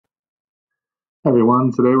Hi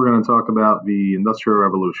everyone, today we're going to talk about the Industrial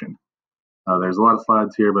Revolution. There's a lot of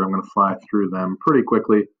slides here, but I'm going to fly through them pretty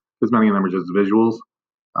quickly because many of them are just visuals.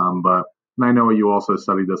 And I know you also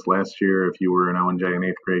studied this last year. If you were in O&J in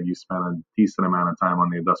 8th grade, you spent a decent amount of time on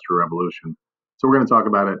the Industrial Revolution. So we're going to talk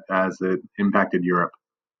about it as it impacted Europe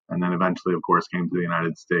and then eventually, of course, came to the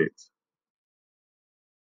United States.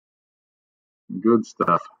 Good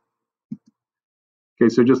stuff. Okay,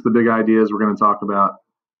 so just the big ideas we're going to talk about.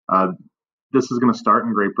 Uh, this is going to start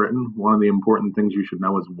in Great Britain. One of the important things you should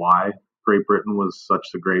know is why Great Britain was such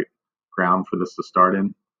a great ground for this to start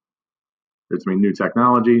in. There's been new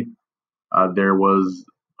technology. There was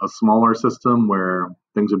a smaller system where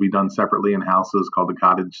things would be done separately in houses called the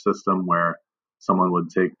cottage system, where someone would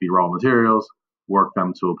take the raw materials, work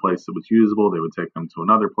them to a place that was usable. They would take them to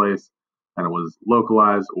another place, and it was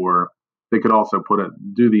localized. Or they could also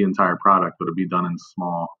do the entire product, but it'd be done in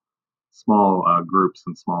small groups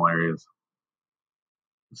and small areas.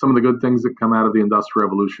 Some of the good things that come out of the Industrial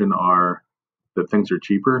Revolution are that things are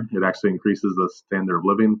cheaper. It actually increases the standard of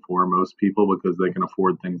living for most people because they can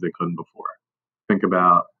afford things they couldn't before. Think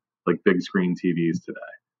about like big screen TVs today.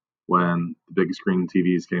 When the big screen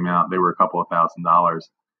TVs came out, they were a couple of $1,000s.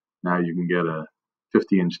 Now you can get a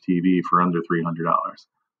 50-inch TV for under $300.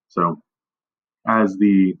 So as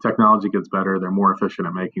the technology gets better, they're more efficient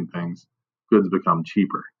at making things. Goods become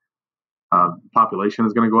cheaper. Population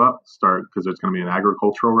is going to go up, because there's going to be an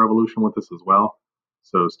agricultural revolution with this as well.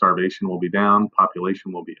 So starvation will be down,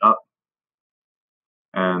 population will be up,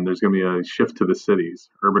 and there's going to be a shift to the cities,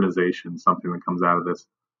 urbanization, something that comes out of this.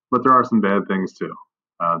 But there are some bad things too.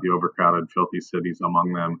 The overcrowded, filthy cities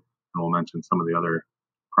among them, and we'll mention some of the other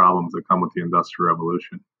problems that come with the Industrial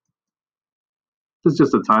Revolution. This is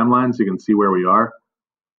just a timeline so you can see where we are.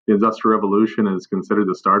 The Industrial Revolution is considered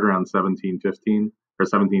to start around 1715 or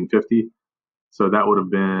 1750. So that would have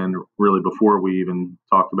been really before we even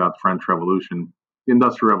talked about the French Revolution. The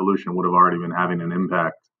Industrial Revolution would have already been having an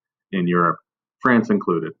impact in Europe, France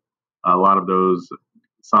included. A lot of those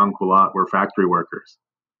sans-culottes were factory workers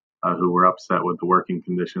who were upset with the working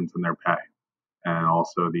conditions and their pay, and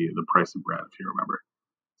also the price of bread, if you remember.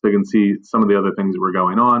 So you can see some of the other things that were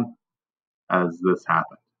going on as this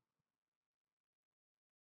happened.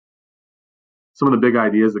 Some of the big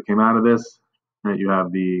ideas that came out of this, right, you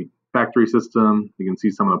have the factory system. You can see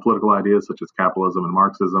some of the political ideas such as capitalism and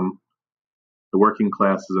Marxism. The working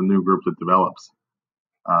class is a new group that develops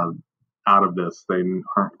out of this. They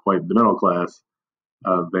aren't quite the middle class.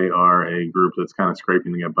 They are a group that's kind of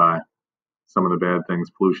scraping to get by. Some of the bad things,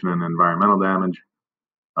 pollution and environmental damage.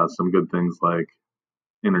 Some good things like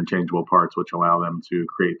interchangeable parts, which allow them to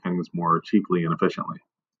create things more cheaply and efficiently.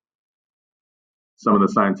 Some of the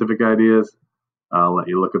scientific ideas, I'll let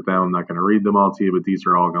you look at them. I'm not going to read them all to you, but these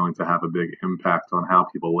are all going to have a big impact on how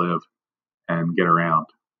people live and get around,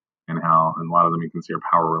 and a lot of them you can see are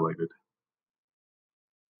power related.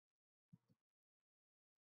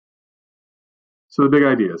 So the big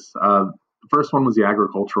ideas. The first one was the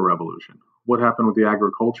agricultural revolution. What happened with the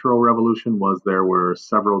agricultural revolution was there were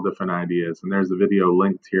several different ideas, and there's a video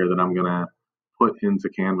linked here that I'm going to put into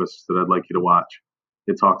Canvas that I'd like you to watch.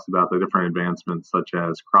 It talks about the different advancements such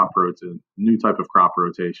as new type of crop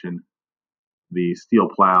rotation, the steel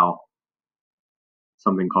plow,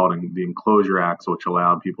 something called the enclosure axe, which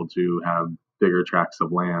allowed people to have bigger tracts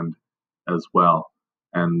of land as well,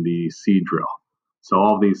 and the seed drill. So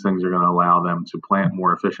all of these things are going to allow them to plant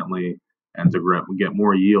more efficiently and to get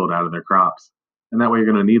more yield out of their crops. And that way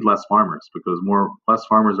you're going to need less farmers because less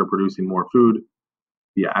farmers are producing more food.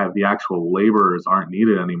 The actual laborers aren't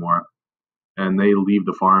needed anymore, and they leave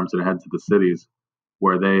the farms and head to the cities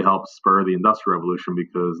where they help spur the Industrial Revolution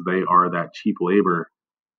because they are that cheap labor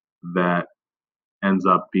that ends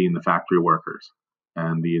up being the factory workers.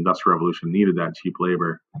 And the Industrial Revolution needed that cheap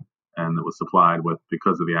labor, and it was supplied with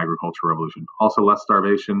because of the Agricultural Revolution. Also, less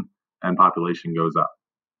starvation and population goes up.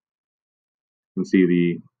 You can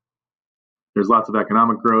see there's lots of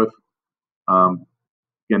economic growth.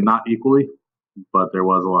 Again, not equally, but there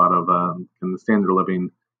was a lot of, and the standard of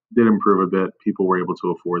living did improve a bit. People were able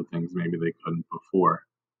to afford things maybe they couldn't before,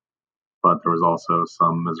 but there was also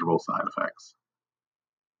some miserable side effects.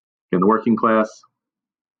 In the working class,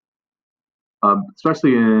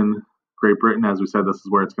 especially in Great Britain, as we said, this is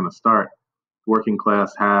where it's going to start. The working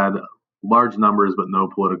class had large numbers but no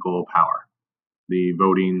political power. The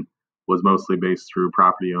voting was mostly based through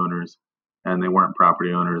property owners, and they weren't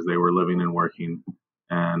property owners. They were living and working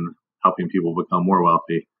and helping people become more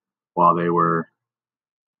wealthy while they were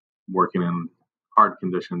working in hard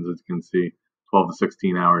conditions, as you can see, 12 to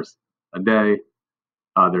 16 hours a day.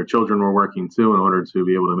 Their children were working too in order to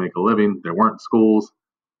be able to make a living. There weren't schools,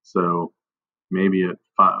 so maybe at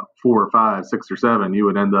 4 or 5, 6 or 7, you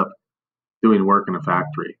would end up doing work in a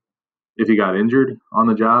factory. If you got injured on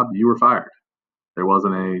the job, you were fired. There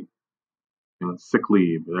wasn't a sick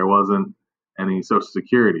leave. There wasn't any Social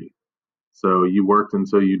Security. So you worked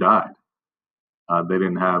until you died. They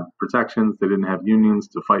didn't have protections. They didn't have unions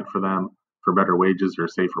to fight for them for better wages or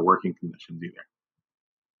safer working conditions either.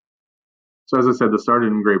 So as I said, this started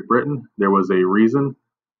in Great Britain. There was a reason,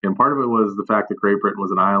 and part of it was the fact that Great Britain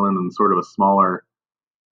was an island and sort of a smaller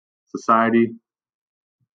society,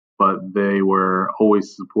 but they were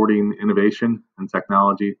always supporting innovation and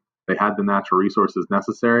technology. They had the natural resources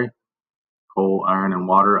necessary, coal, iron, and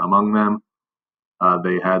water among them.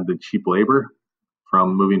 They had the cheap labor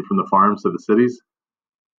from moving from the farms to the cities.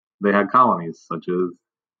 They had colonies such as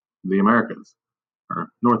the Americas or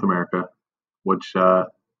North America, which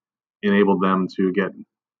enabled them to get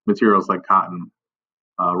materials like cotton,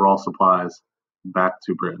 raw supplies back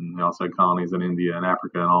to Britain. They also had colonies in India and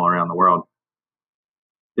Africa and all around the world.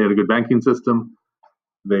 They had a good banking system.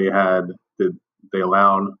 They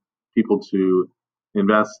allowed people to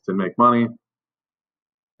invest and make money,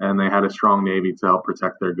 and they had a strong navy to help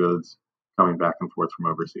protect their goods coming back and forth from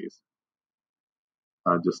overseas.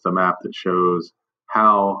 Just a map that shows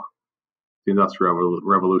how the Industrial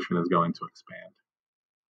Revolution is going to expand.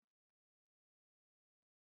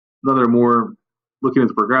 Another more looking at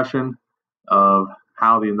the progression of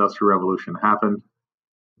how the Industrial Revolution happened,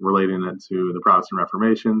 relating it to the Protestant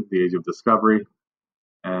Reformation, the Age of Discovery,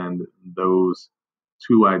 and those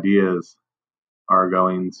two ideas are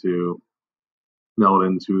going to meld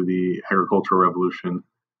into the Agricultural Revolution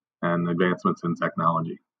and advancements in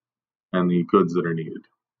technology and the goods that are needed.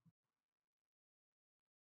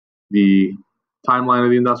 The timeline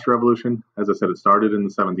of the Industrial Revolution, as I said, it started in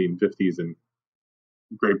the 1750s in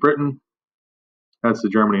Great Britain, heads to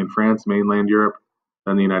Germany and France, mainland Europe,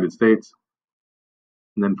 then the United States,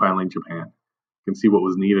 and then finally Japan. You can see what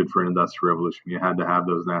was needed for an Industrial Revolution. You had to have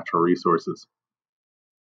those natural resources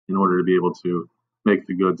in order to be able to make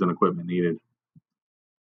the goods and equipment needed.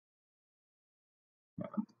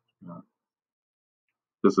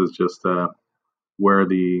 This is just where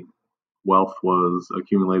the wealth was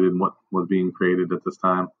accumulated and what was being created at this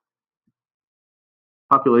time.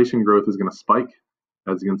 Population growth is going to spike.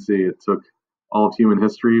 As you can see, it took all of human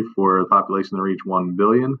history for the population to reach 1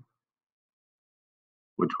 billion,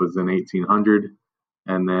 which was in 1800,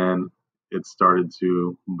 and then it started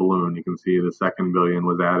to balloon. You can see the second billion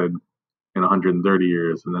was added in 130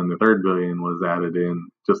 years, and then the third billion was added in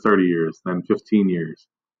just 30 years, then 15 years,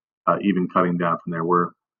 even cutting down from there.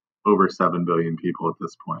 We're over 7 billion people at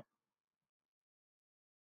this point.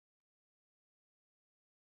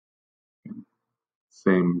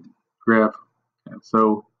 Same graph. Okay,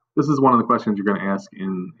 so this is one of the questions you're going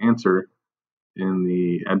to answer in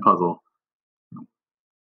the Edpuzzle.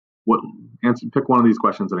 Pick one of these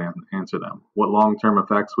questions and answer them. What long-term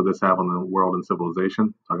effects would this have on the world and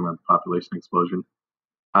civilization? Talking about the population explosion.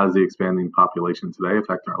 How does the expanding population today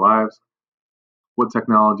affect our lives? What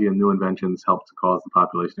technology and new inventions helped to cause the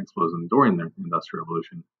population explosion during the Industrial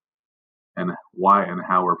Revolution? And why and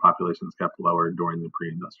how were populations kept lower during the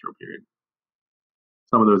pre-industrial period?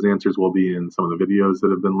 Some of those answers will be in some of the videos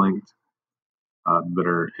that have been linked that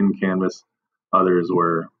are in Canvas. Others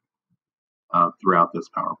were throughout this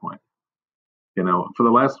PowerPoint. For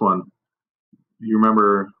the last one, you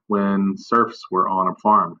remember when serfs were on a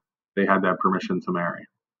farm, they had that permission to marry.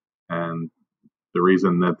 And the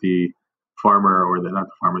reason that the farmer, or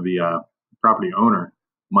the property owner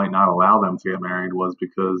might not allow them to get married was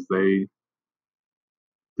because they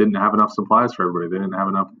didn't have enough supplies for everybody. They didn't have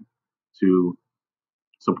enough to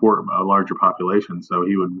support a larger population, so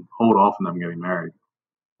he would hold off on them getting married.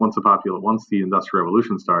 Once the Industrial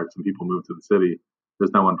Revolution starts and people move to the city,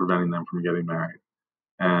 there's no one preventing them from getting married,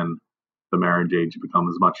 and the marriage age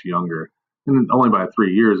becomes much younger, and only by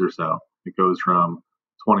 3 years or so. It goes from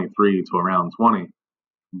 23 to around 20,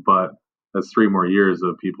 but that's 3 more years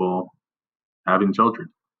of people having children,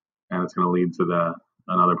 and it's going to lead to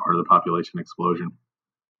another part of the population explosion.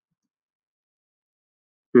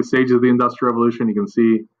 The stage of the Industrial Revolution, you can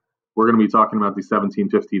see we're going to be talking about the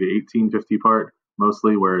 1750 to 1850 part,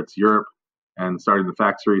 mostly, where it's Europe and starting the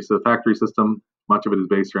factory. So the factory system, much of it is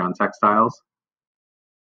based around textiles.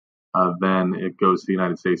 Then it goes to the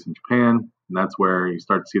United States and Japan, and that's where you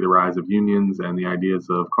start to see the rise of unions and the ideas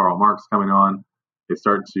of Karl Marx coming on. They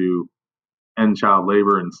start to end child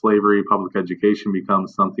labor and slavery. Public education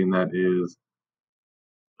becomes something that is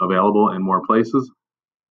available in more places.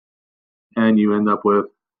 And you end up with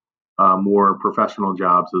more professional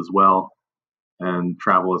jobs as well, and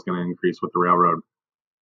travel is going to increase with the railroad.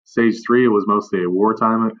 Stage 3, it was mostly a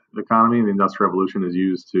wartime economy. The Industrial Revolution is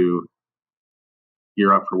used to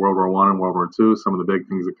gear up for World War I and World War II. Some of the big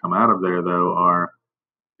things that come out of there, though, are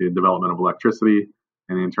the development of electricity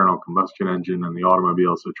and the internal combustion engine and the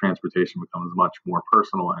automobile, so transportation becomes much more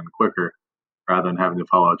personal and quicker. Rather than having to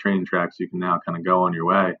follow train tracks, you can now kind of go on your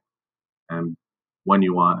way and when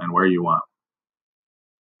you want and where you want.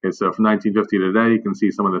 Okay, so from 1950 to today, you can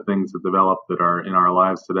see some of the things that developed that are in our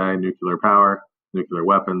lives today: nuclear power, nuclear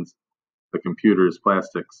weapons, the computers,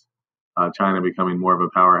 plastics, China becoming more of a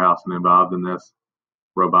powerhouse and involved in this,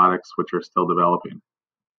 robotics, which are still developing.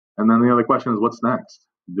 And then the other question is, what's next?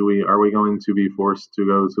 Are we going to be forced to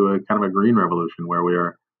go to a kind of a green revolution where we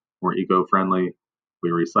are more eco-friendly, we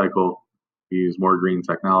recycle, we use more green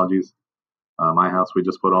technologies? My house, we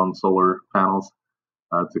just put on solar panels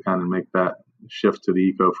to kind of make that shift to the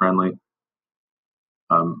eco-friendly.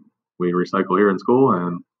 We recycle here in school,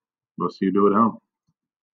 and most of you do at home.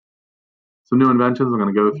 Some new inventions, I'm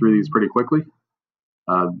going to go through these pretty quickly,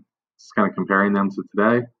 just kind of comparing them to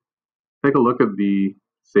today. Take a look at the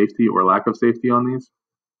safety or lack of safety on these.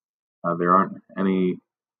 There aren't any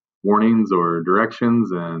warnings or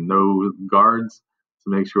directions and no guards to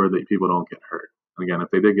make sure that people don't get hurt. And again, if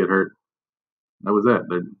they did get hurt, that was it.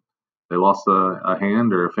 They lost a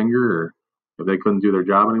hand or a finger, or if they couldn't do their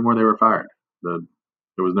job anymore, they were fired. There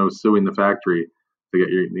was no suing the factory to get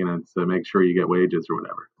to make sure you get wages or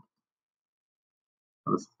whatever.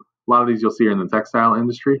 A lot of these you'll see are in the textile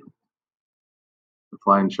industry. The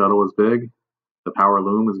flying shuttle is big. The power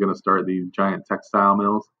loom is going to start these giant textile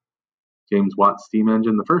mills. James Watt's steam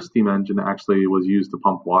engine. The first steam engine actually was used to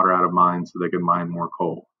pump water out of mines so they could mine more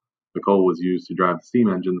coal. The coal was used to drive the steam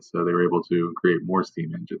engines, so they were able to create more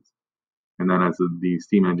steam engines. And then as the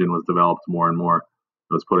steam engine was developed more and more,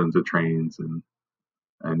 it was put into trains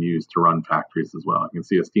and used to run factories as well. You can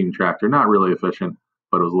see a steam tractor, not really efficient,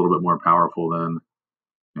 but it was a little bit more powerful than,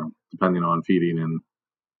 depending on feeding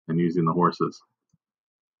and using the horses.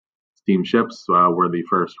 Steam ships were the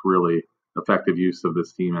first really effective use of the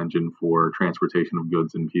steam engine for transportation of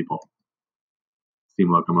goods and people. Steam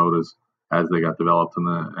locomotives, as they got developed and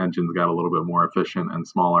the engines got a little bit more efficient and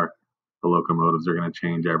smaller, the locomotives are going to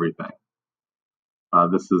change everything.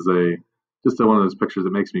 This is just one of those pictures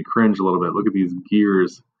that makes me cringe a little bit. Look at these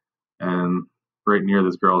gears, and right near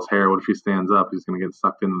this girl's hair. What if she stands up? She's going to get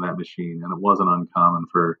sucked into that machine. And it wasn't uncommon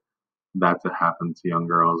for that to happen to young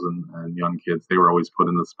girls and young kids. They were always put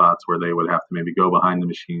in the spots where they would have to maybe go behind the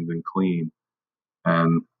machines and clean,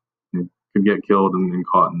 and could get killed and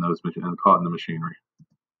caught in the machinery.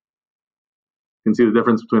 You can see the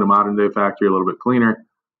difference between a modern day factory, a little bit cleaner,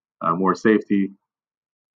 more safety,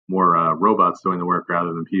 more robots doing the work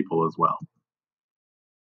rather than people as well.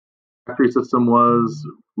 The factory system was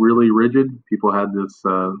really rigid. People had this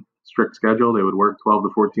strict schedule. They would work 12 to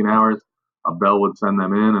 14 hours. A bell would send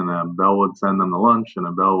them in, and a bell would send them to lunch, and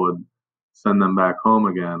a bell would send them back home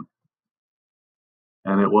again.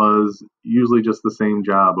 And it was usually just the same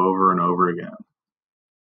job over and over again.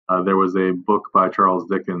 There was a book by Charles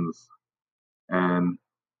Dickens, and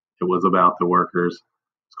it was about the workers.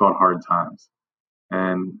 It's called Hard Times.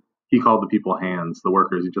 And he called the people hands, the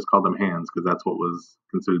workers. He just called them hands because that's what was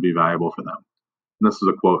considered to be valuable for them. And this is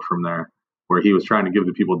a quote from there where he was trying to give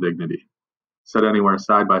the people dignity. Set anywhere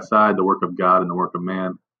side by side the work of God and the work of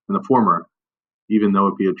man, and the former, even though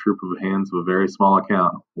it be a troop of hands of a very small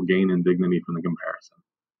account, will gain in dignity from the comparison.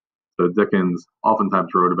 So Dickens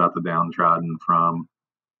oftentimes wrote about the downtrodden, from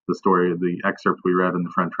the story of the excerpt we read in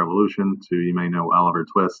the French Revolution to, you may know, Oliver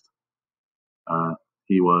Twist.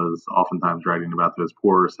 He was oftentimes writing about those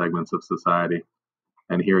poorer segments of society.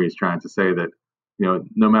 And here he's trying to say that,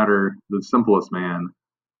 no matter the simplest man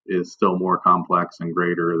is still more complex and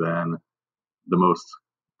greater than the most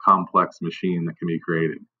complex machine that can be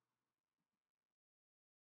created.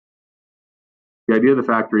 The idea of the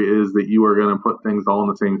factory is that you are going to put things all in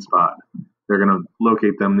the same spot. They're going to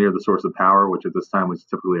locate them near the source of power, which at this time was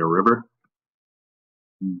typically a river.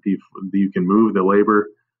 You can move the labor,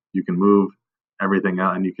 you can move everything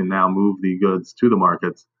out, and you can now move the goods to the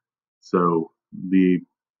markets. So the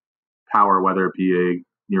power, whether it be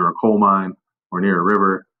near a coal mine or near a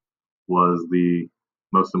river, was the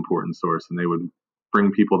most important source. And they would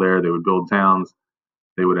bring people there, they would build towns,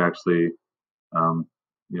 they would actually, like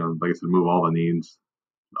I said, move all the needs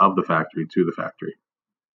of the factory to the factory.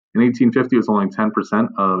 In 1850, it was only 10%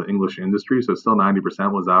 of English industry, so still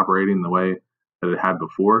 90% was operating the way that it had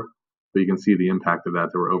before. But you can see the impact of that.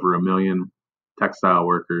 There were over 1 million textile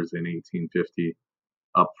workers in 1850,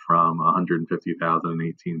 up from 150,000 in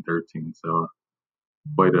 1813. So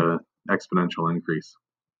quite an exponential increase.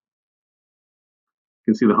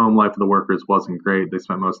 You can see the home life of the workers wasn't great. They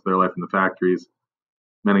spent most of their life in the factories.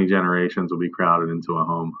 Many generations would be crowded into a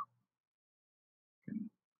home.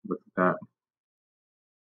 Look at that.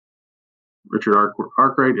 Richard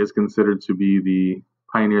Arkwright is considered to be the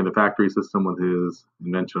pioneer of the factory system with his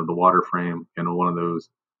invention of the water frame, and one of those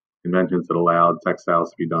inventions that allowed textiles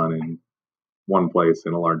to be done in one place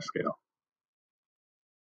in a large scale.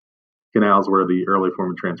 Canals were the early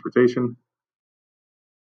form of transportation.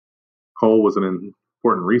 Coal was an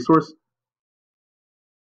important resource.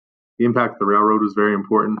 The impact of the railroad was very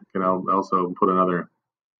important. And I'll also put another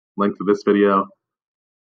link to this video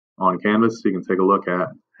on Canvas so you can take a look at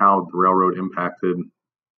how the railroad impacted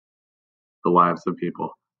the lives of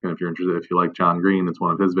people. And if you're interested, if you like John Green, it's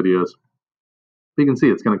one of his videos. You can see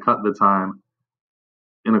it's going to cut the time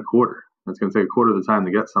in a quarter. It's going to take a quarter of the time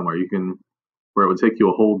to get somewhere. Where it would take you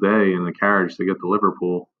a whole day in a carriage to get to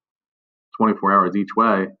Liverpool, 24 hours each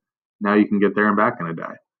way, now you can get there and back in a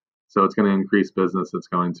day. So it's going to increase business. It's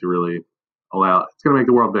going to really it's going to make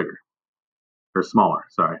the world bigger. Or smaller,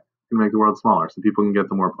 sorry. It's going to make the world smaller so people can get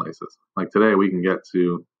to more places. Like today, we can get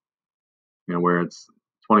to, where it's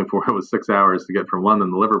 24, it was 6 hours to get from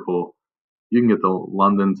London to Liverpool. You can get to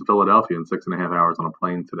London to Philadelphia in 6.5 hours on a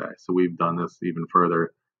plane today. So we've done this even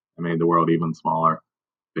further and made the world even smaller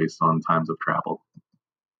based on times of travel.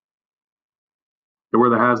 There were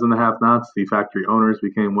the haves and the have-nots. The factory owners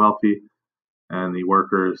became wealthy, and the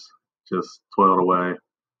workers just toiled away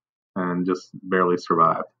and just barely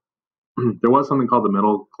survived. There was something called the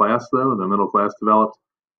middle class, though. The middle class developed,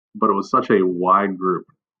 but it was such a wide group.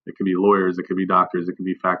 It could be lawyers, it could be doctors, it could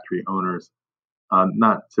be factory owners.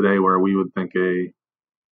 Not today where we would think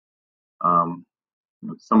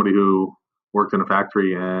somebody who worked in a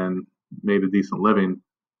factory and made a decent living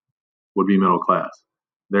would be middle class.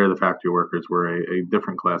 There, the factory workers were a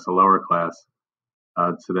different class, a lower class.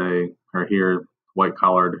 Today, or here, white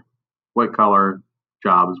collar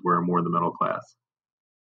jobs were more the middle class.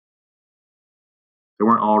 They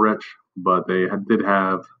weren't all rich, but they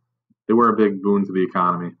were a big boon to the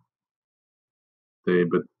economy.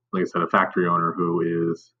 But like I said, a factory owner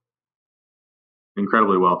who is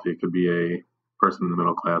incredibly wealthy could be a person in the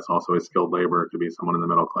middle class, also a skilled laborer could be someone in the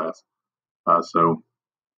middle class.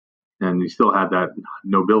 And you still had that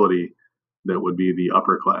nobility that would be the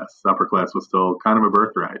upper class. The upper class was still kind of a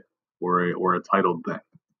birthright or a titled thing.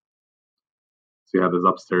 So you have this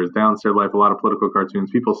upstairs, downstairs life, a lot of political cartoons.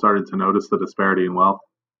 People started to notice the disparity in wealth.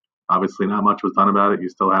 Obviously, not much was done about it. You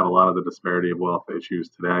still have a lot of the disparity of wealth issues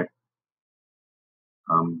today.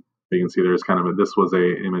 You can see there's this was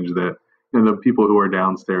a image that the people who are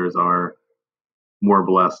downstairs are more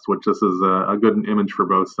blessed, which this is a good image for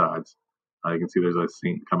both sides. You can see there's a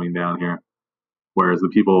saint coming down here, whereas the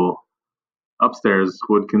people upstairs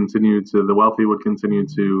the wealthy would continue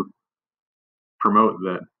to promote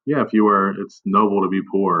that, it's noble to be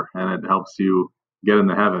poor and it helps you get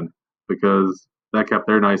into heaven, because that kept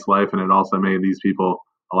their nice life and it also made these people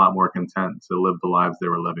a lot more content to live the lives they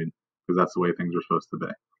were living, because that's the way things were supposed to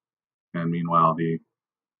be. And meanwhile, the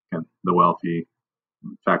wealthy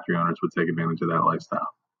factory owners would take advantage of that lifestyle.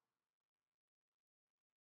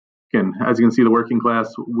 Again, as you can see, the working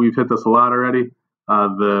class, we've hit this a lot already.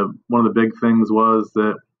 One of the big things was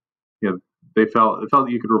that they felt that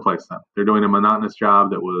you could replace them. They're doing a monotonous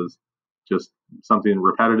job that was just something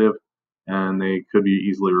repetitive, and they could be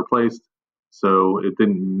easily replaced. So it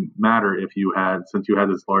didn't matter since you had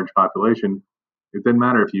this large population, it didn't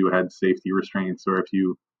matter if you had safety restraints or if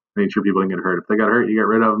you made sure people didn't get hurt. If they got hurt, you got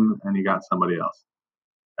rid of them and you got somebody else.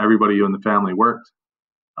 Everybody in the family worked.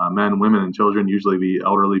 Men, women, and children, usually the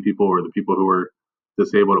elderly people or the people who were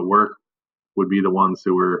disabled at work, would be the ones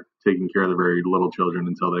who were taking care of the very little children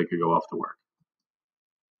until they could go off to work.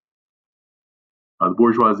 The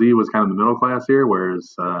bourgeoisie was kind of the middle class here,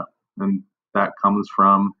 whereas, and that comes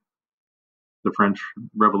from the French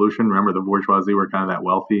Revolution. Remember, the bourgeoisie were kind of that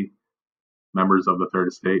wealthy members of the third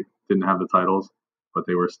estate, didn't have the titles, but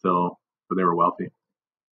they were wealthy.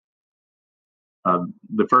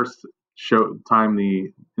 The first time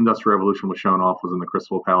the Industrial Revolution was shown off was in the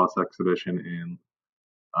Crystal Palace exhibition in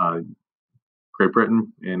Great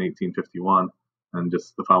Britain in 1851, and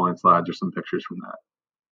just the following slides are some pictures from that.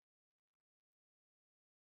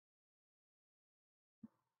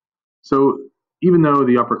 So even though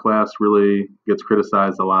the upper class really gets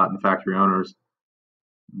criticized a lot in factory owners,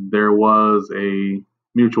 there was a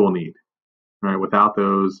mutual need, right? Without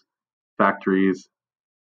those factories,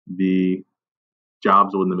 the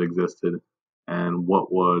jobs wouldn't have existed, and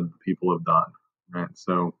what would people have done, right?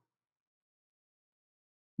 So,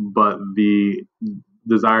 but the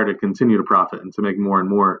desire to continue to profit and to make more and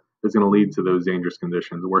more is going to lead to those dangerous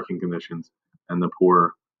conditions, working conditions, and the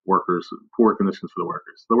poor conditions for the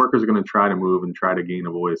workers. The workers are going to try to move and try to gain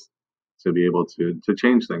a voice to be able to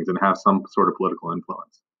change things and have some sort of political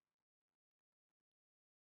influence.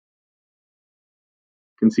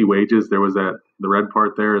 You can see wages. There was the red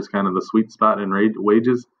part there is kind of the sweet spot in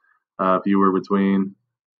wages. If you were between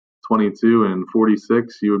 22 and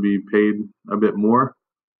 46, you would be paid a bit more,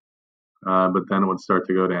 but then it would start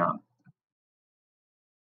to go down.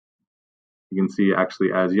 You can see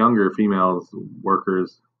actually as younger females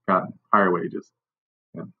workers got higher wages.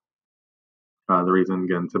 Yeah. The reason,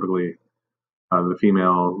 again, typically the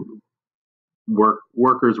female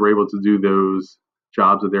workers were able to do those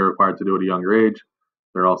jobs that they're required to do at a younger age.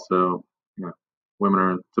 They're also, women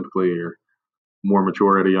are typically more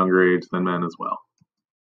mature at a younger age than men as well.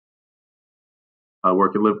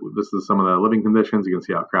 This is some of the living conditions. You can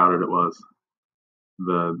see how crowded it was.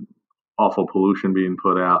 The awful pollution being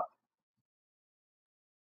put out.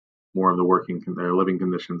 More of the living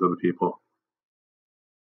conditions of the people.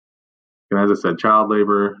 And as I said, child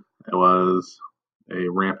labor, it was a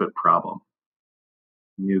rampant problem.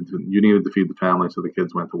 You needed to feed the family, so the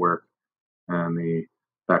kids went to work, and the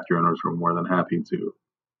factory owners were more than happy to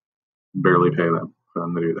barely pay them for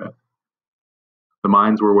them to do that. The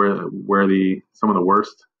mines were where some of the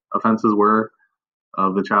worst offenses were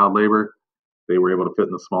of the child labor. They were able to fit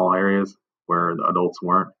in the small areas where the adults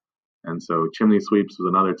weren't. And so chimney sweeps was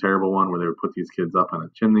another terrible one, where they would put these kids up on a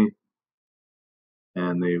chimney,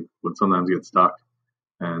 and they would sometimes get stuck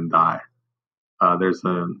and die. There's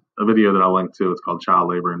a video that I'll link to. It's called Child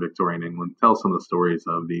Labor in Victorian England. It tells some of the stories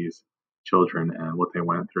of these children and what they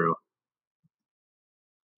went through.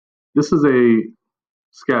 This is a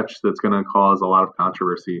sketch that's going to cause a lot of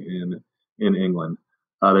controversy in England.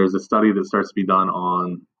 There's a study that starts to be done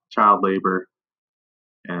on child labor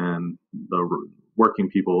and the working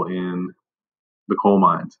people in the coal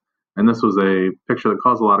mines. And this was a picture that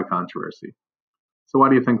caused a lot of controversy. So why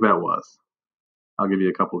do you think that was? I'll give you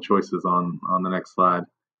a couple choices on the next slide, and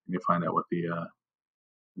you'll find out what the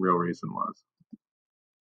real reason was.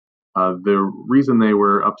 The reason they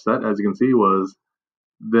were upset, as you can see, was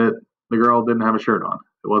that the girl didn't have a shirt on.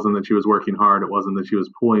 It wasn't that she was working hard. It wasn't that she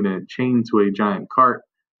was pulling a chain to a giant cart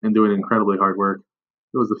and doing incredibly hard work.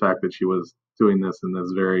 It was the fact that she was doing this in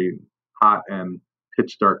this very hot and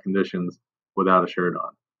pitch dark conditions without a shirt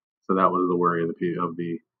on. So that was the worry of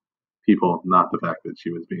the people, not the fact that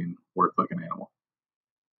she was being worked like an animal.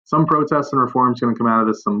 Some protests and reforms going to come out of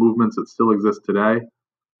this, some movements that still exist today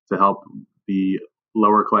to help the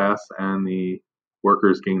lower class and the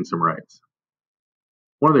workers gain some rights.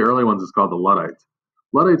 One of the early ones is called the Luddites.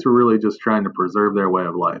 Luddites were really just trying to preserve their way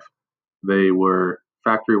of life. They were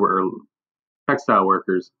textile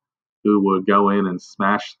workers who would go in and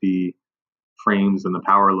smash the frames and the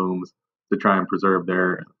power looms to try and preserve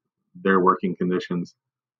their working conditions.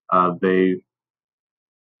 They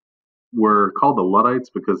were called the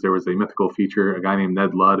Luddites because there was a mythical feature, a guy named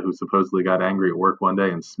Ned Ludd, who supposedly got angry at work one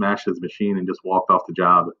day and smashed his machine and just walked off the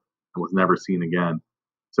job and was never seen again.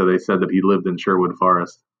 So they said that he lived in Sherwood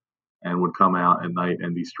Forest and would come out at night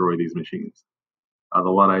and destroy these machines. The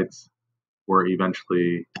Luddites were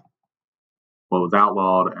eventually, it was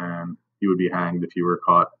outlawed, and you would be hanged if you were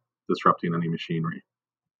caught disrupting any machinery.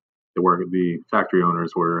 The factory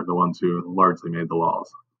owners were the ones who largely made the laws.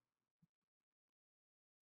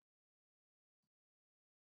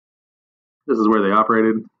 This is where they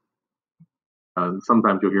operated.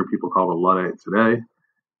 Sometimes you'll hear people called a Luddite today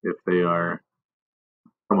if they are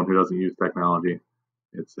someone who doesn't use technology.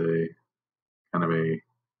 It's a kind of a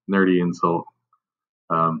nerdy insult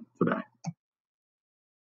today.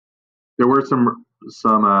 There were some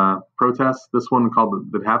protests. This one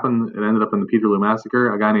that happened. It ended up in the Peterloo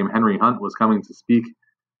Massacre. A guy named Henry Hunt was coming to speak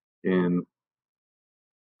in.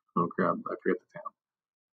 Oh crap! I forget the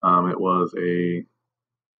town. It was a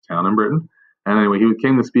town in Britain. And anyway, he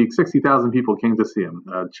came to speak. 60,000 people came to see him.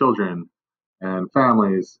 Children and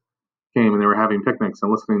families came, and they were having picnics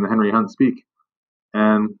and listening to Henry Hunt speak.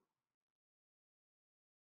 And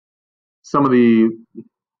some of the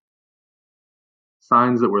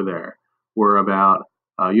signs that were there were about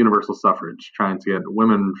universal suffrage, trying to get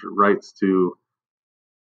women's rights to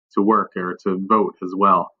work or to vote as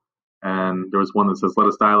well. And there was one that says, "Let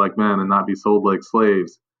us die like men and not be sold like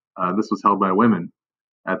slaves." This was held by women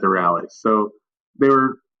at the rallies. So they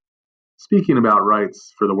were speaking about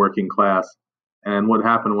rights for the working class. And what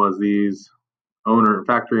happened was these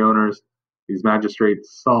factory owners, these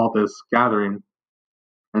magistrates saw this gathering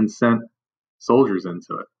and sent soldiers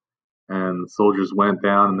into it. And soldiers went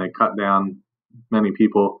down and they cut down many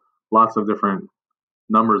people, lots of different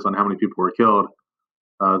numbers on how many people were killed,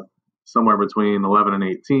 somewhere between 11 and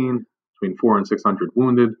 18, between 400 and 600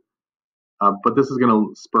 wounded. But this is going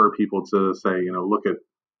to spur people to say, look at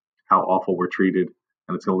how awful we're treated,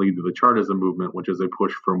 and it's going to lead to the Chartism movement, which is a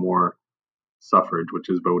push for more suffrage, which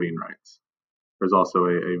is voting rights. There's also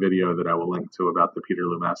a video that I will link to about the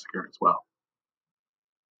Peterloo Massacre as well.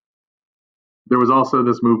 There was also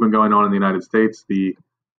this movement going on in the United States.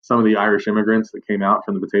 Some of the Irish immigrants that came out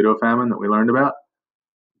from the potato famine that we learned about,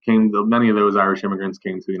 many of those Irish immigrants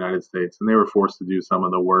came to the United States, and they were forced to do some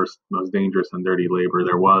of the worst, most dangerous and dirty labor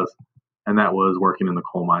there was, and that was working in the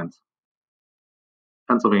coal mines.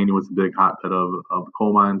 Pennsylvania was a big hotbed of the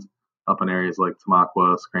coal mines. Up in areas like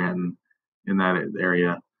Tamaqua, Scranton, in that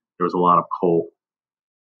area, there was a lot of coal.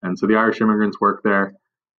 And so the Irish immigrants worked there.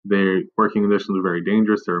 Their working conditions were very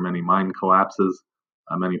dangerous. There were many mine collapses,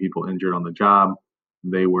 many people injured on the job.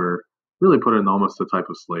 They were really put in almost a type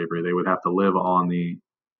of slavery. They would have to live on the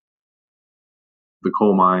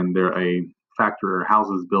coal mine. There a factory or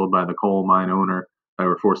houses built by the coal mine owner. They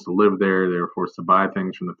were forced to live there. They were forced to buy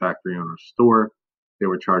things from the factory owner's store. They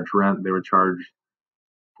were charged rent. They were charged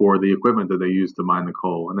for the equipment that they used to mine the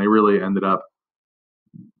coal. And they really ended up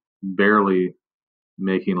barely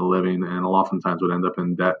making a living, and oftentimes would end up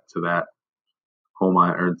in debt to that coal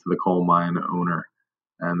mine or to the coal mine owner.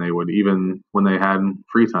 And they would, even when they had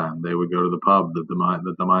free time, they would go to the pub that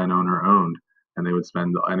the mine owner owned, and they would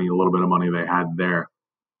spend any little bit of money they had there.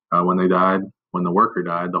 When the worker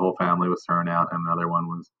died, the whole family was thrown out, and another one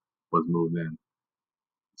was moved in.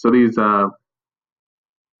 So these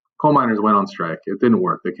coal miners went on strike. It didn't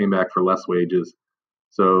work. They came back for less wages.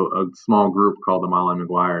 So a small group called the Molly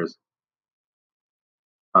Maguires,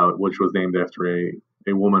 which was named after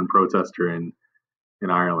a woman protester in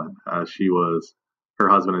Ireland. Her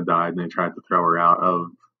husband had died, and they tried to throw her out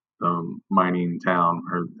of the mining town.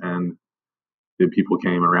 And the people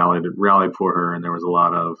came and rallied for her, and there was a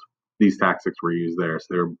lot of these tactics were used there. So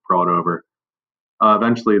they were brought over.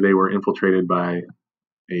 Eventually, they were infiltrated by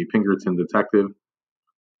a Pinkerton detective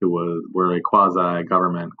were a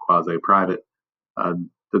quasi-government, quasi-private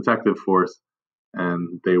detective force,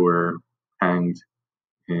 and they were hanged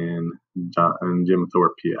in Jim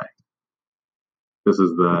Thorpe, PA. This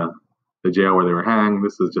is the jail where they were hanged.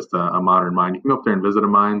 This is just a modern mine. You can go up there and visit a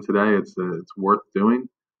mine today. It's worth doing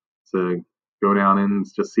to go down in and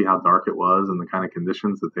just see how dark it was and the kind of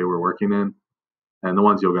conditions that they were working in. And the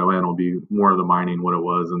ones you'll go in will be more of the mining what it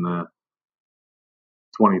was in the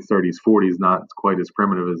 20s, 30s, 40s, not quite as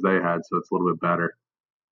primitive as they had, so it's a little bit better.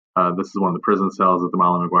 This is one of the prison cells that the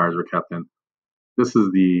Molly Maguires were kept in. This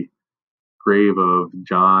is the grave of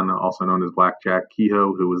John, also known as Black Jack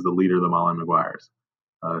Kehoe, who was the leader of the Molly Maguires.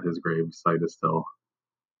 His grave site is still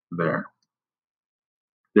there.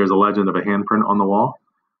 There's a legend of a handprint on the wall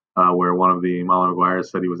where one of the Molly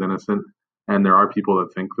Maguires said he was innocent. And there are people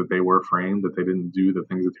that think that they were framed, that they didn't do the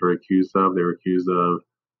things that they were accused of. They were accused of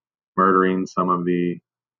murdering some of the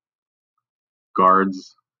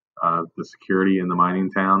guards, the security in the mining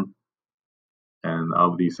town, and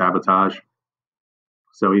of the sabotage.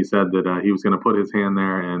 So he said that he was going to put his hand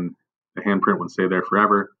there, and the handprint would stay there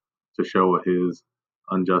forever to show his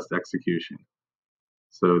unjust execution.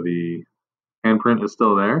 So the handprint is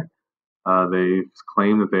still there. They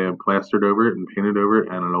claim that they have plastered over it and painted over it,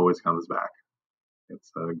 and it always comes back. It's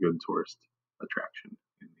a good tourist attraction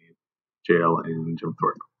in the jail in Jim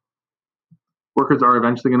Thorpe. Workers are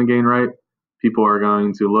eventually going to gain right. People are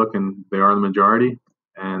going to look, and they are the majority,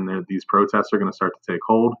 and these protests are going to start to take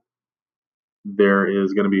hold. There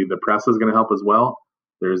is going to be, the press is going to help as well.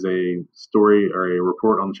 There's a story or a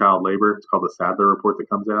report on child labor. It's called the Sadler Report that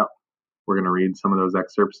comes out. We're going to read some of those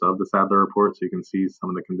excerpts of the Sadler Report so you can see some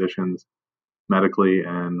of the conditions medically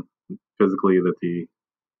and physically that the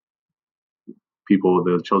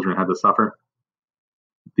children had to suffer.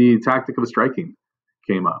 The tactic of striking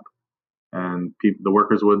came up, and the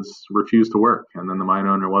workers would refuse to work, and then the mine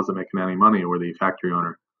owner wasn't making any money, or the factory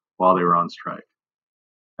owner, while they were on strike.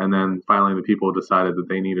 And then finally the people decided that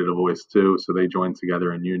they needed a voice too, so they joined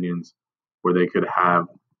together in unions where they could have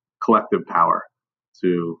collective power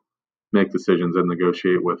to make decisions and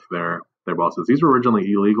negotiate with their bosses. These were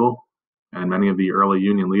originally illegal, and many of the early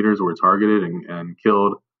union leaders were targeted and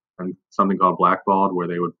killed, and something called blackballed, where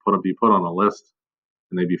they would be put on a list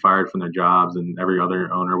and they'd be fired from their jobs, and every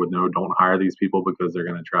other owner would know, don't hire these people because they're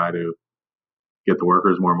going to try to get the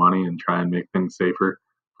workers more money and try and make things safer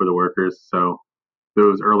for the workers. So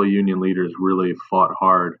those early union leaders really fought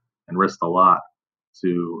hard and risked a lot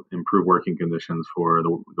to improve working conditions for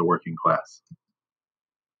the working class.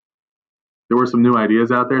 There were some new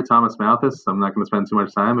ideas out there. Thomas Malthus, I'm not going to spend too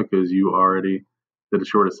much time because you already did a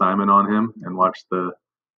short assignment on him and watched the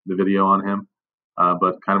video on him,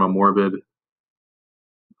 but kind of a morbid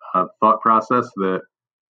thought process that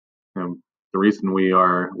the reason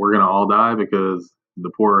we're going to all die because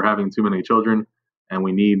the poor are having too many children, and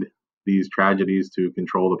we need these tragedies to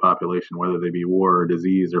control the population, whether they be war or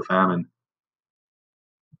disease or famine.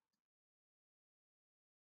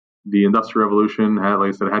 The Industrial Revolution had, like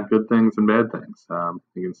I said, had good things and bad things.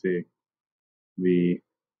 You can see the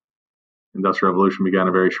Industrial Revolution began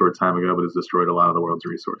a very short time ago, but has destroyed a lot of the world's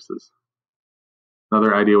resources.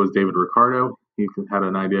 Another idea was David Ricardo. He had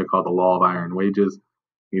an idea called the law of iron wages.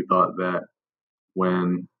 He thought that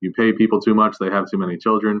when you pay people too much, they have too many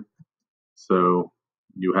children. So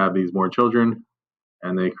you have these more children,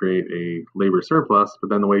 and they create a labor surplus, but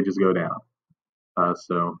then the wages go down.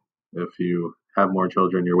 So if you have more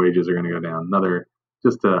children, your wages are going to go down. Another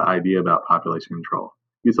just an idea about population control.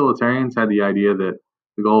 Utilitarians had the idea that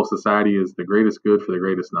the goal of society is the greatest good for the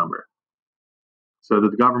greatest number. So that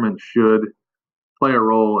the government should play a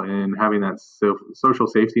role in having that social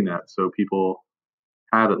safety net so people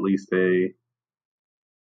have at least a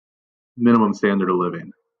minimum standard of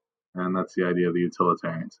living. And that's the idea of the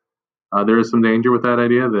utilitarians. There is some danger with that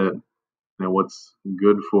idea that what's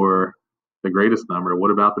good for the greatest number? What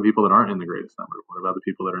about the people that aren't in the greatest number? What about the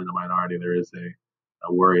people that are in the minority? There is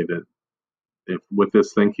a worry that if with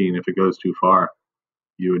this thinking, if it goes too far,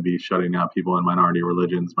 you would be shutting out people in minority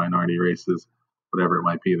religions, minority races, whatever it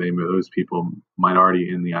might be. Those people, minority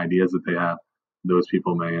in the ideas that they have, those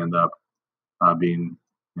people may end up being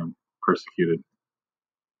persecuted.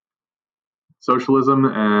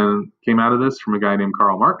 Socialism came out of this from a guy named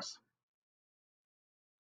Karl Marx.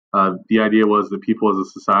 The idea was that people as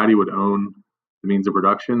a society would own the means of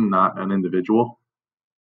production, not an individual.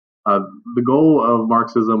 The goal of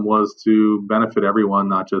Marxism was to benefit everyone,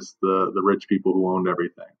 not just the rich people who owned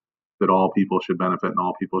everything. That all people should benefit and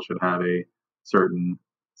all people should have a certain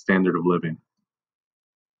standard of living.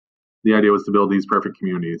 The idea was to build these perfect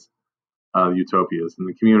communities, utopias. And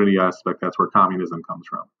the community aspect, that's where communism comes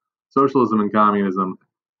from. Socialism and communism,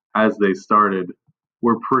 as they started,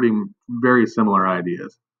 were very similar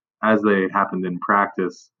ideas. As they happened in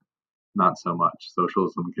practice, not so much.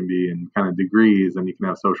 Socialism can be in kind of degrees, and you can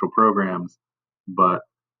have social programs, but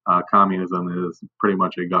communism is pretty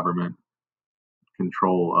much a government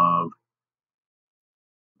control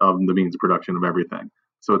of the means of production of everything.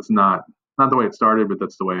 So it's not the way it started, but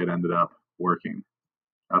that's the way it ended up working.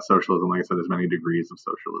 Socialism, like I said, there's many degrees of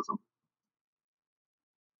socialism.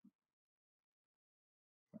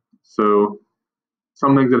 So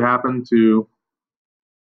some things that happened to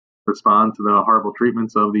respond to the horrible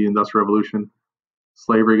treatments of the Industrial Revolution.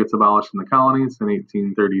 Slavery gets abolished in the colonies in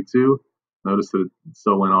 1832. Notice that it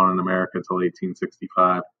still went on in America until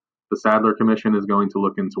 1865. The Sadler Commission is going to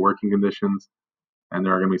look into working conditions, and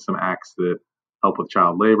there are going to be some acts that help with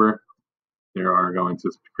child labor. There are going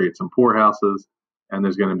to create some poorhouses, and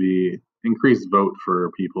there's going to be increased vote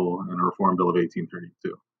for people in a Reform Bill of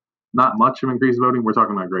 1832. Not much of increased voting. We're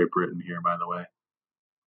talking about Great Britain here, by the way.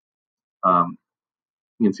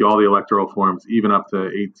 You can see all the electoral reforms, even up to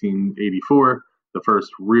 1884, the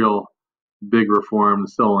first real big reform.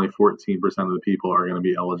 Still only 14% of the people are going to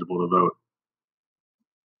be eligible to vote.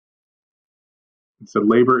 So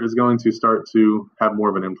labor is going to start to have more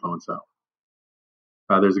of an influence out.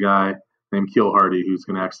 There's a guy named Keel Hardy who's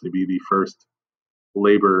going to actually be the first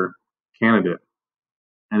labor candidate,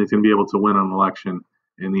 and he's going to be able to win an election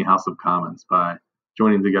in the House of Commons by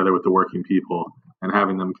joining together with the working people and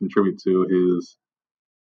having them contribute to his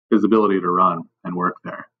ability to run and work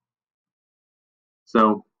there.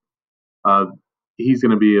 So he's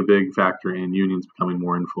going to be a big factor in unions becoming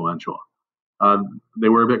more influential. They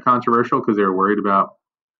were a bit controversial because they were worried about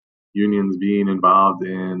unions being involved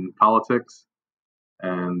in politics,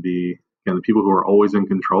 and the people who were always in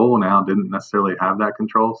control now didn't necessarily have that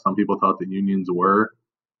control. Some people thought that unions were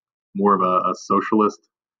more of a socialist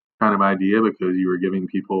kind of idea because you were giving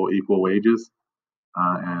people equal wages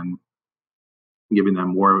and giving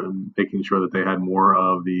them more, making sure that they had more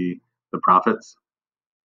of the profits.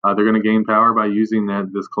 They're going to gain power by using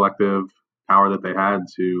this collective power that they had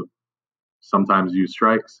to sometimes use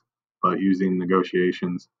strikes, but using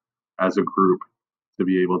negotiations as a group to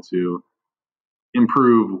be able to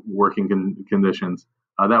improve working conditions.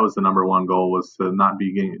 That was the number one goal, was to not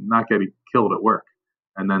get killed at work,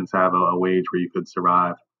 and then to have a wage where you could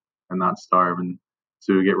survive and not starve, and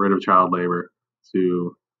to get rid of child labor.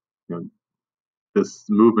 To this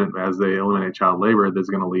movement, as they eliminate child labor, that's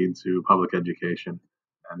going to lead to public education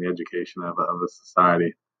and the education of a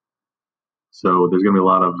society. So there's going to be a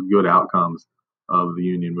lot of good outcomes of the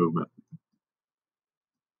union movement.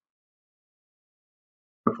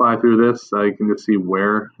 To fly through this, you can just see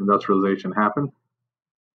where industrialization happened.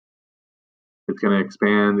 It's going to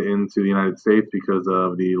expand into the United States because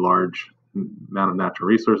of the large amount of natural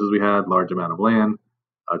resources we had, large amount of land,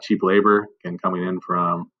 cheap labor, and coming in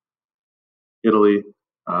from Italy.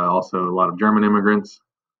 Also, a lot of German immigrants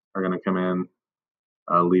are going to come in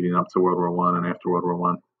leading up to World War I and after World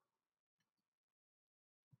War I.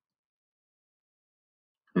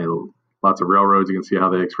 And lots of railroads. You can see how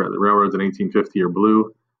they express the railroads in 1850 are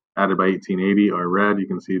blue, added by 1880 are red. You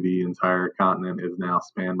can see the entire continent is now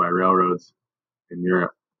spanned by railroads in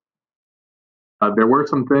Europe. There were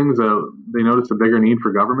some things they noticed a bigger need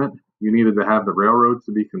for government. You needed to have the railroads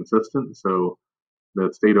to be consistent, so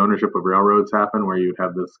the state ownership of railroads happened, where you'd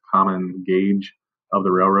have this common gauge of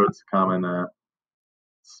the railroads, common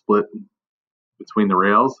split between the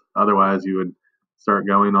rails. Otherwise, you would start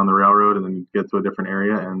going on the railroad and then you'd get to a different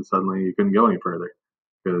area and suddenly you couldn't go any further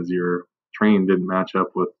because your train didn't match up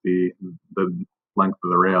with the length of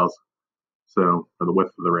the rails, or the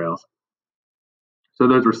width of the rails. So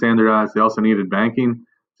those were standardized. They also needed banking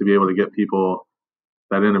to be able to get people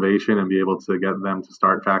that innovation and be able to get them to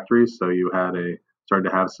start factories. So you started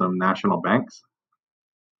to have some national banks.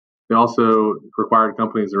 They also required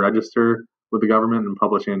companies to register with the government and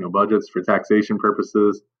publish annual budgets for taxation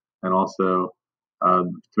purposes, and also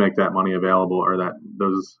to make that money available, or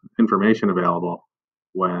those information available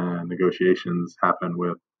when negotiations happen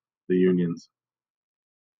with the unions.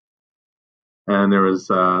 And there was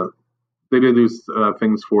they did these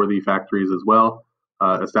things for the factories as well.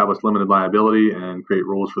 Establish limited liability and create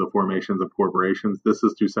rules for the formations of corporations. This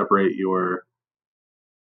is to separate your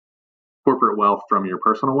corporate wealth from your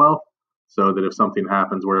personal wealth, so that if something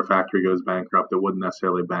happens where a factory goes bankrupt, it wouldn't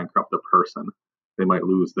necessarily bankrupt the person. They might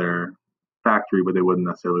lose their factory, but they wouldn't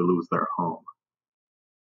necessarily lose their home.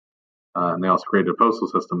 And they also created a postal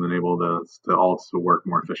system that enabled us to also work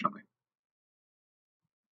more efficiently.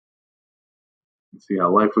 See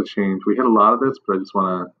how life was changed. We hit a lot of this, but I just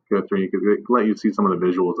want to go through and let you see some of the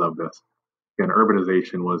visuals of this. Again,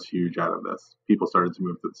 urbanization was huge out of this. People started to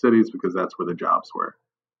move to the cities because that's where the jobs were.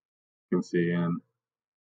 You can see in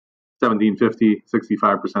 1750,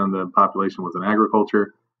 65% of the population was in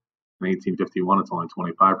agriculture. In 1851, it's only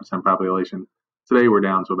 25% population. Today, we're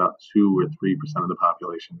down to about 2 or 3% of the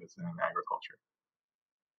population is in agriculture.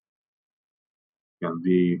 Again,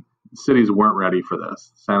 the cities weren't ready for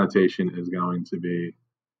this. Sanitation is going to be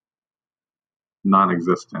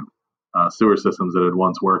non-existent. Sewer systems that had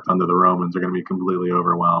once worked under the Romans are going to be completely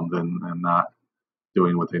overwhelmed and not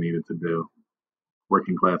doing what they needed to do.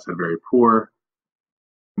 Working class had very poor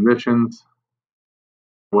conditions.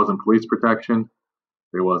 There wasn't police protection.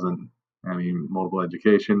 There wasn't any multiple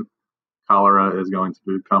education. Cholera is going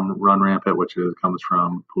to run rampant, which comes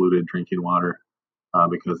from polluted drinking water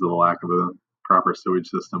because of the lack of a proper sewage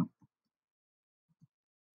system.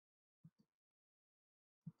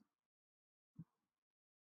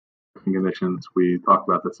 Conditions, we talked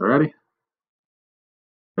about this already.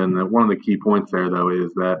 And one of the key points there, though,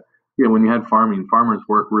 is that when you had farming, farmers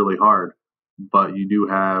work really hard, but you do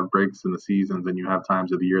have breaks in the seasons and you have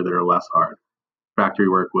times of the year that are less hard. Factory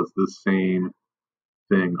work was the same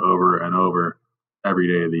thing over and over every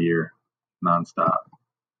day of the year, nonstop.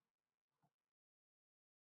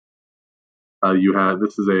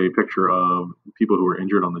 This is a picture of people who were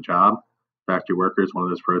injured on the job, factory workers, one of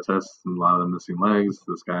those protests, and a lot of them missing legs.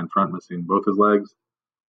 This guy in front missing both his legs.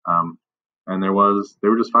 And they were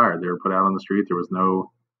just fired. They were put out on the street. There was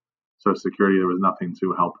no Social Security. There was nothing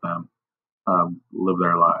to help them live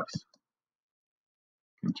their lives.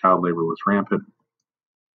 And child labor was rampant.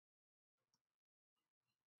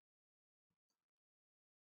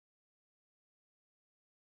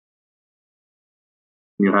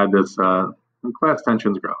 You had this class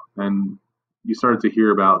tensions grow, and you started to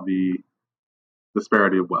hear about the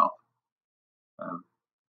disparity of wealth.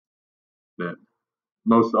 That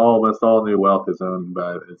almost all new wealth is taken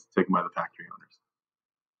by the factory owners.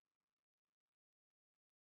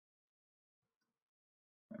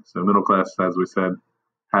 So middle class, as we said,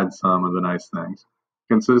 had some of the nice things.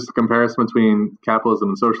 Consider the comparison between capitalism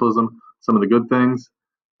and socialism. Some of the good things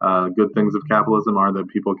of capitalism are that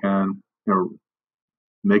people can,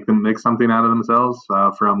 make something out of themselves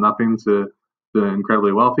from nothing to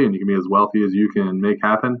incredibly wealthy, and you can be as wealthy as you can make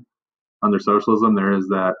happen. Under socialism, there is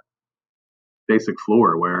that basic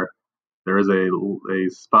floor where there is a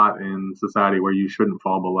spot in society where you shouldn't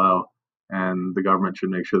fall below, and the government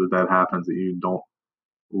should make sure that happens, that you don't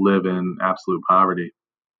live in absolute poverty.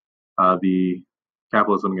 The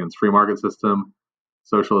capitalism against free market system,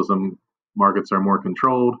 socialism, markets are more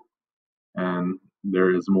controlled, and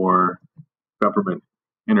there is more government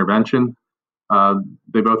intervention.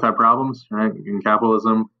 They both have problems, right? In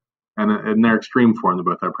capitalism, and they're extreme forms of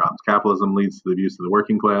both our problems. Capitalism leads to the abuse of the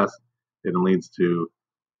working class. It leads to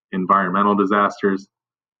environmental disasters.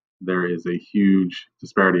 There is a huge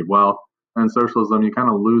disparity of wealth. And in socialism, you kind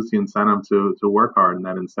of lose the incentive to work hard and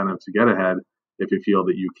that incentive to get ahead if you feel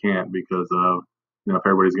that you can't because of, if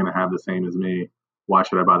everybody's going to have the same as me, why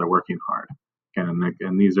should I bother working hard?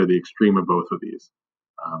 And these are the extreme of both of these.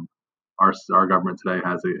 Our government today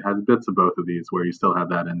has bits of both of these where you still have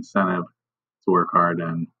that incentive to work hard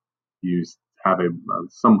and you have a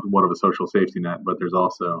somewhat of a social safety net, but there's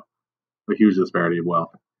also a huge disparity of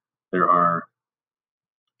wealth. There are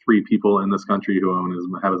 3 people in this country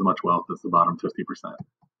who have as much wealth as the bottom 50%.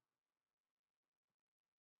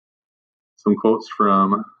 Some quotes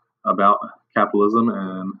from about capitalism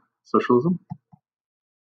and socialism.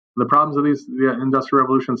 The problems of the Industrial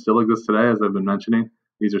Revolution still exist today, as I've been mentioning.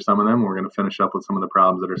 These are some of them. We're going to finish up with some of the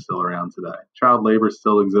problems that are still around today. Child labor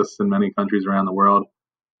still exists in many countries around the world.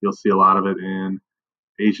 You'll see a lot of it in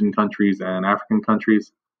Asian countries and African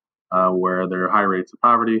countries where there are high rates of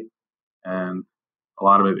poverty, and a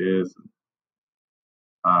lot of it is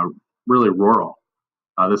really rural.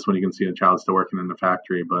 This one you can see a child still working in the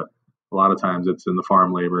factory, but a lot of times it's in the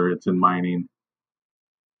farm labor, it's in mining,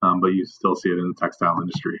 but you still see it in the textile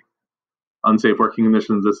industry. Unsafe working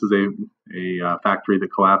conditions. This is a factory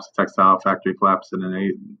that collapsed, a textile factory collapsed in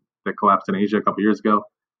Asia a couple years ago,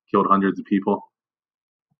 killed hundreds of people.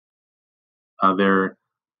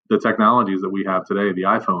 The technologies that we have today, the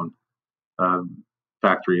iPhone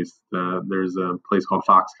factories, there's a place called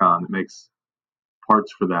Foxconn that makes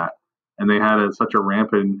parts for that. And they had such a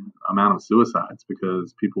rampant amount of suicides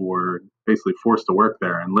because people were basically forced to work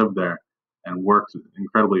there and live there and worked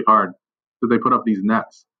incredibly hard. So they put up these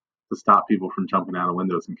nets to stop people from jumping out of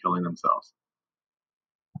windows and killing themselves.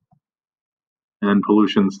 And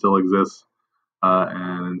pollution still exists.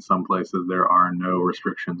 And in some places, there are no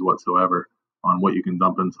restrictions whatsoever on what you can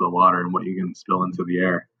dump into the water and what you can spill into the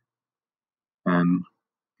air. And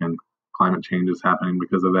climate change is happening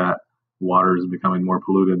because of that. Water is becoming more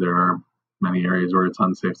polluted. There are many areas where it's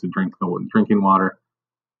unsafe to drink the drinking water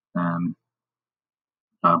and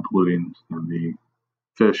polluting the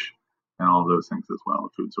fish and all of those things as well, the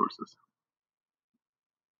food sources.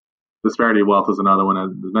 Disparity of wealth is another one,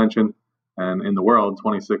 as mentioned. And in the world,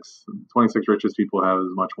 26 richest people have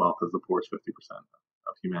as much wealth as the poorest 50%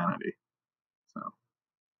 of humanity. So,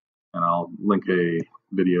 and I'll link a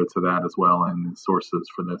video to that as well and sources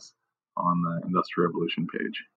for this on the Industrial Revolution page.